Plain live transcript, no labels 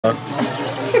Whack.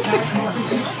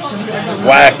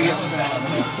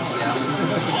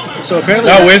 So apparently.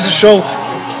 No, where's the show?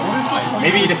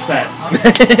 Maybe you just said.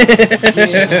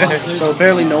 So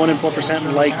apparently, no one in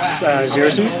 4% likes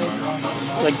Zerasu.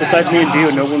 Like besides me and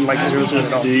Dio, no one likes Zerasu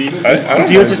at all. I don't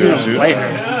Dio like just doesn't play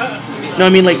her. No, I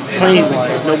mean like playing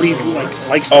wise, nobody like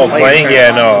likes. Oh, to play playing? her.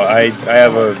 Yeah, no. I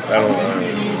have a. I don't know.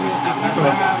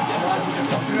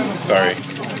 Sorry.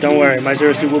 Don't worry, my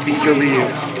Zerasu will beat your Ryu.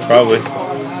 Probably.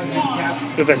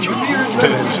 Eventually.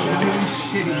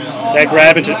 That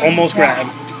grab into almost grab.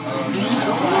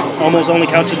 Almost only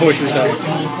counts as horseshoes though.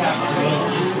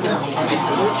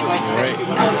 Right.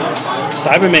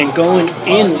 Cyberman going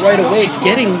in right away,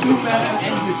 getting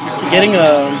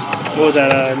a what was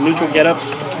that? A neutral get up.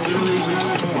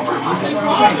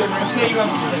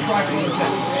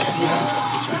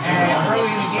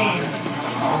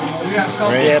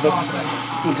 Right. Yeah, but.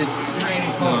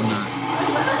 No, I'm not.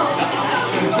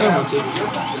 It's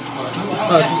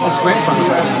great fun.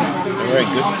 Alright,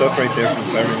 good stuff right there from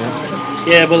Cyberman.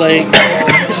 Yeah, but like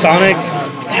Sonic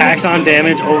tacks on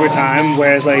damage over time,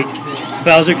 whereas like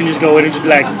Bowser can just go in and just be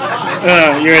like,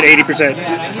 you're at 80%.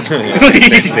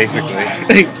 Basically.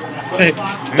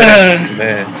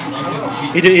 Man.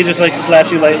 He just like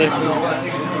slaps you lightly.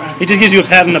 He just gives you a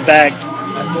pat on the back.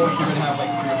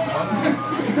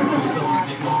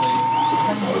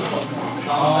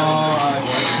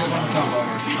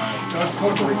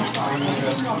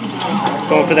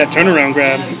 Going for that turnaround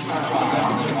grab.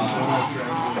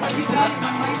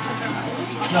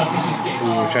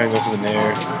 Ooh, we're trying to go for the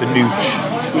nair. The nooch.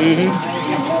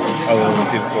 I don't know what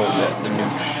people call that. The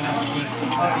nooch.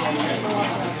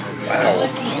 Wow.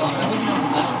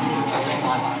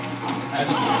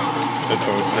 Good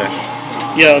forward smash.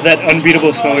 Yeah, that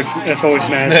unbeatable forward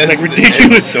smash. It's like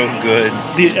ridiculous. It's so good.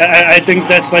 I think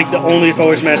that's like the only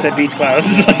forward smash that beats Cloud.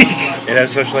 It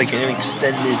has such like an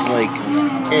extended like.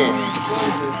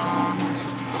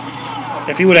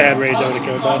 If he would have had rage, I would have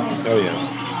killed that. Oh yeah.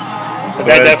 But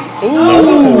that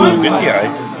ooh, no, good guy.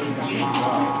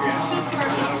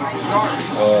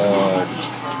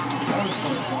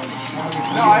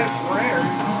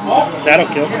 That'll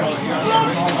kill.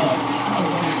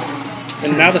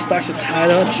 And now the stocks are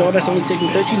tied up. SeanS only taking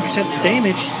 13%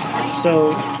 damage,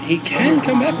 so he can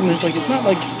come back from this. Like it's not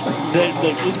like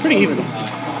it's pretty even.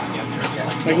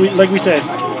 Like we said,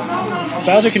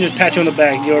 Bowser can just pat you on the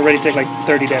back. You already take like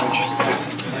 30 damage.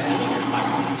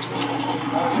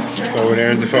 Forward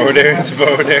air into forward air into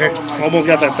forward air. Almost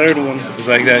got that third one. It's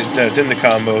like that's in the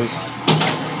combos.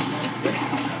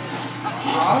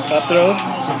 Up throw.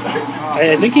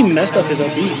 I think he messed up his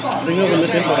LB. I think there was a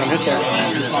misinput on his part.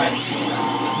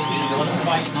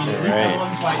 Alright.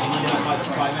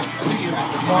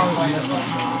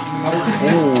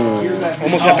 Ooh,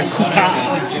 almost got the Koopa.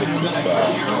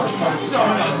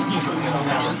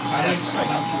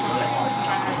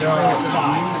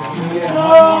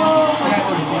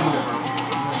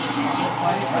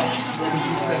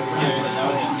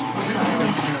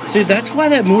 See, that's why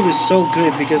that move is so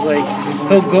good, because like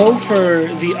he'll go for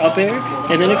the up air,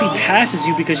 and then if he passes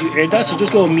you because you air dodge, he'll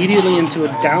just go immediately into a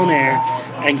down air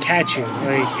and catch you.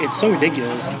 Like, it's so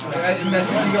ridiculous.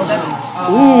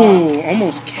 Ooh,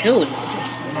 almost kill it.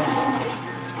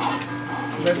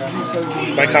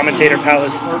 My commentator pal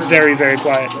is very, very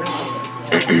quiet.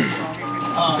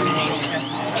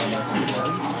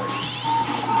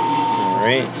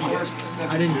 Alright.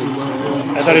 I didn't do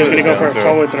well. I thought he was going to go for a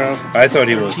forward throw. I thought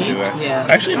he was too. Yeah.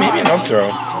 Actually, maybe an up throw.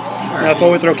 No,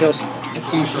 forward throw kills.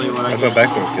 That's usually what I I do. thought back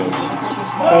throw kills.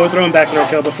 Forward throw and back throw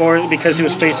kill. Before, because he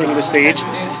was facing the stage,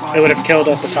 it would have killed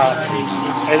off the top.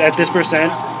 At this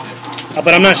percent,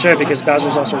 but I'm not sure because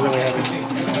Bowser's also really heavy.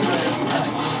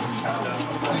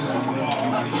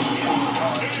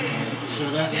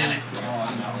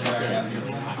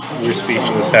 We're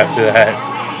speechless after that.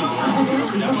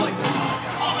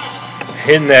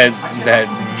 Hitting that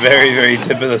very, very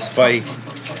tip of the spike.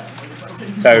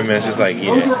 Cyberman's just like,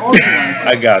 yeah,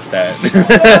 I got that.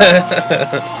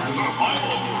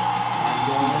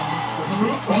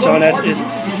 SeanS is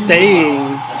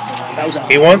staying. Bowser.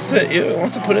 He wants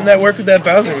to put in that work with that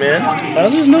Bowser, man.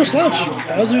 Bowser's no slouch.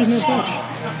 Bowser is no slouch.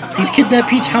 He's kidnapped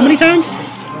Peach how many times?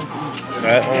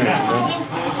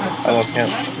 I lost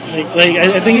count.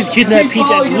 I think he's kidnapped Peach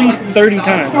at least 30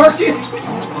 times.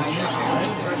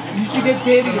 You should get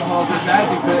dating involved with that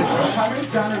because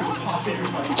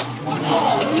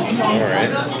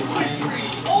Alright.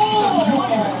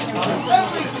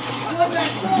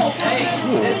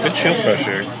 Ooh, good shield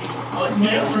pressure.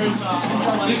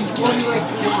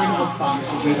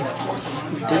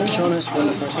 Didn't SeanS win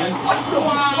the first game? I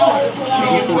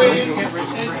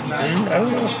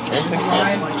don't know. I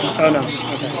don't think so. Oh no.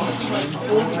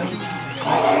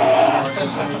 Okay.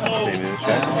 Maybe the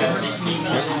check.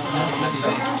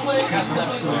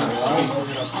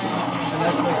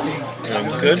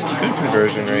 Good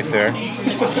conversion right there.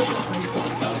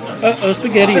 Uh-oh,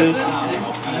 SpaghettiOs.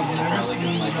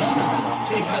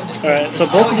 Alright, so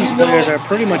both of these players are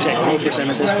pretty much at 3%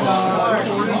 at this point.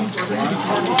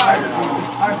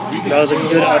 That was a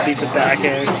good upbeat to back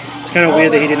air. It's kind of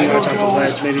weird that he didn't go top the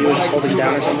ledge. Maybe he was just holding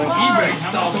down or something.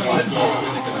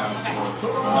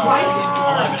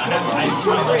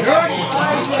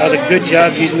 That was a good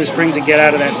job using the springs to get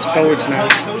out of that forward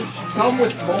smash. Some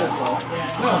with both, though.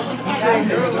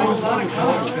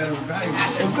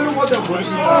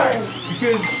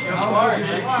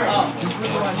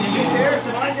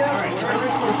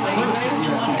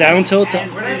 Down tilt to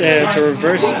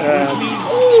reverse. Ooh!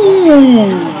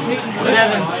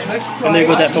 And there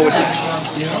goes that forward smash.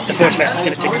 The forward smash is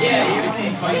going to take the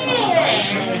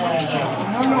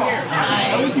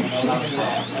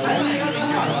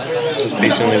Just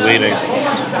patiently waiting.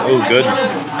 Oh, good.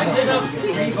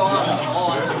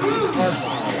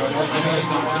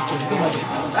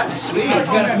 That's sweet.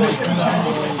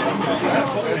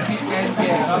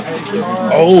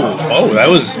 Oh, that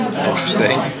was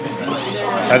interesting.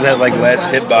 Having that like last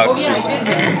hitbox, just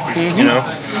you know.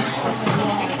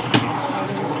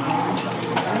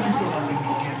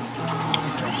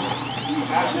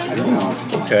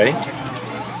 Okay.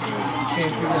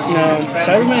 Now,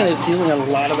 Cyberman is dealing a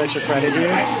lot of extra credit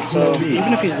here, so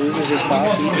even if he loses his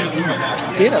stock, he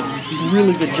did a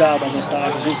really good job on the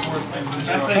stock. He's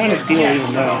trying to deal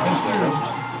even more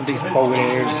with these forward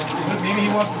airs.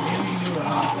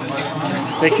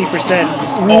 60%.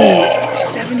 Ooh,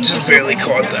 70%. Just barely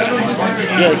caught that.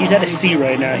 Yeah, he's at a C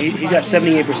right now. He's got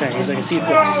 78%. He's like a C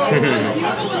plus.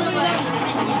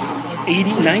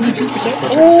 92%.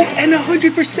 Oh, and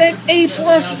 100% A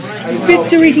plus.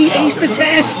 Victory! He aced the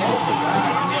test.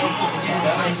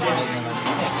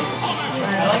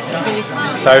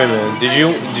 Cyberman, did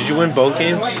you win both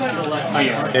games?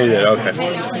 Yeah, You did. Okay.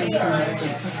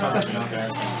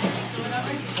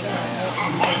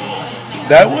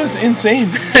 That was insane.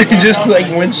 It just like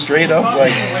went straight up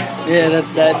like. yeah.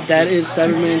 That is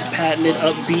Cyberman's patented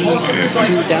up B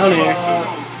to down air.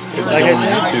 Like I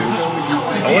said,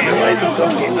 I wonder why he's a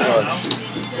tough game dodge.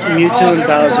 Mewtwo and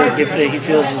Bowser, he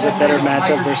feels is a better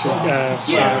matchup versus Sonic.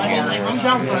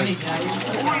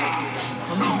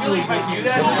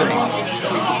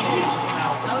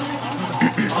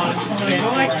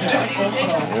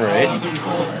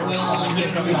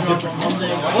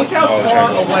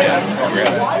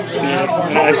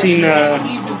 Let's see.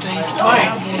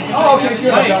 Alright.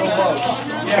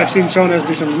 I've seen SeanS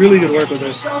do some really good work with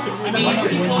this. Twice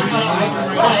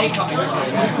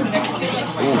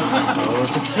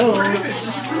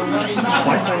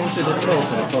I answered the tilt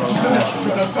and I thought I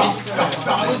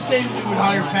was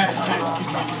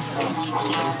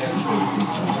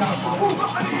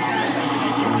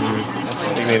I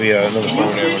think maybe another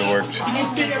forward air would have worked.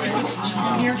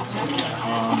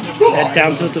 That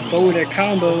down tilt to forward air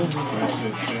combo.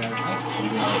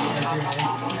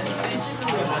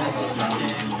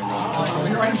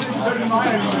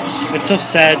 It's so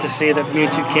sad to say that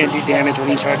Mewtwo can't do damage when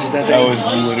he charges that thing. I was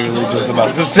literally just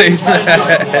about to say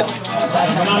that.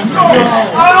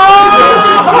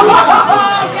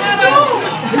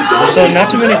 So not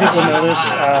too many people know this.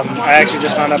 I actually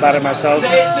just found out about it myself.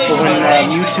 But when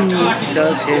Mewtwo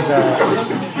does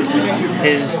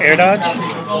his air dodge,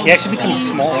 he actually becomes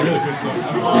smaller.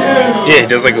 Yeah, he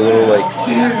does like a little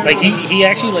like he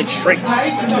actually like shrinks.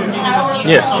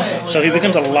 yeah. So he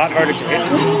becomes a lot harder to hit.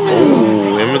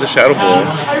 Ooh, in with the shadow ball.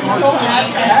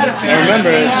 And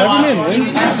remember, Cyberman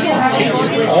wins this, takes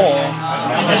it all.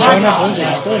 And SeanS wins it,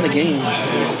 he's still in the game.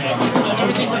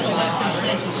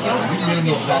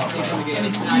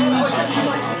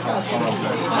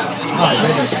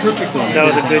 That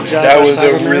was a good job. That was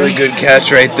a really good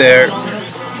catch right there.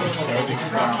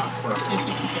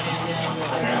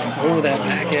 Oh, that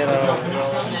back at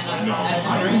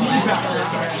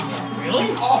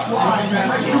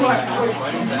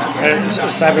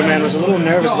Cyberman was a little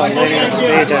nervous about landing on the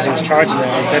stage as he was charging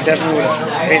that. That definitely would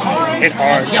have hit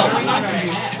hard.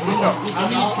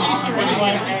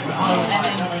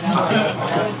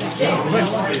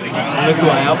 Look who I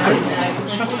output.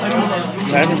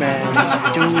 Cyberman is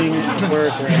doing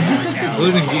work right now.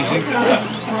 Losing DC.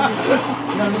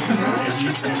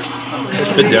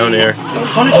 Good down air.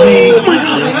 Punish me!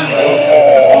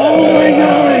 Oh my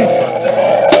god!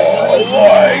 Oh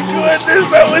my goodness,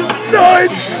 that was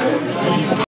nuts!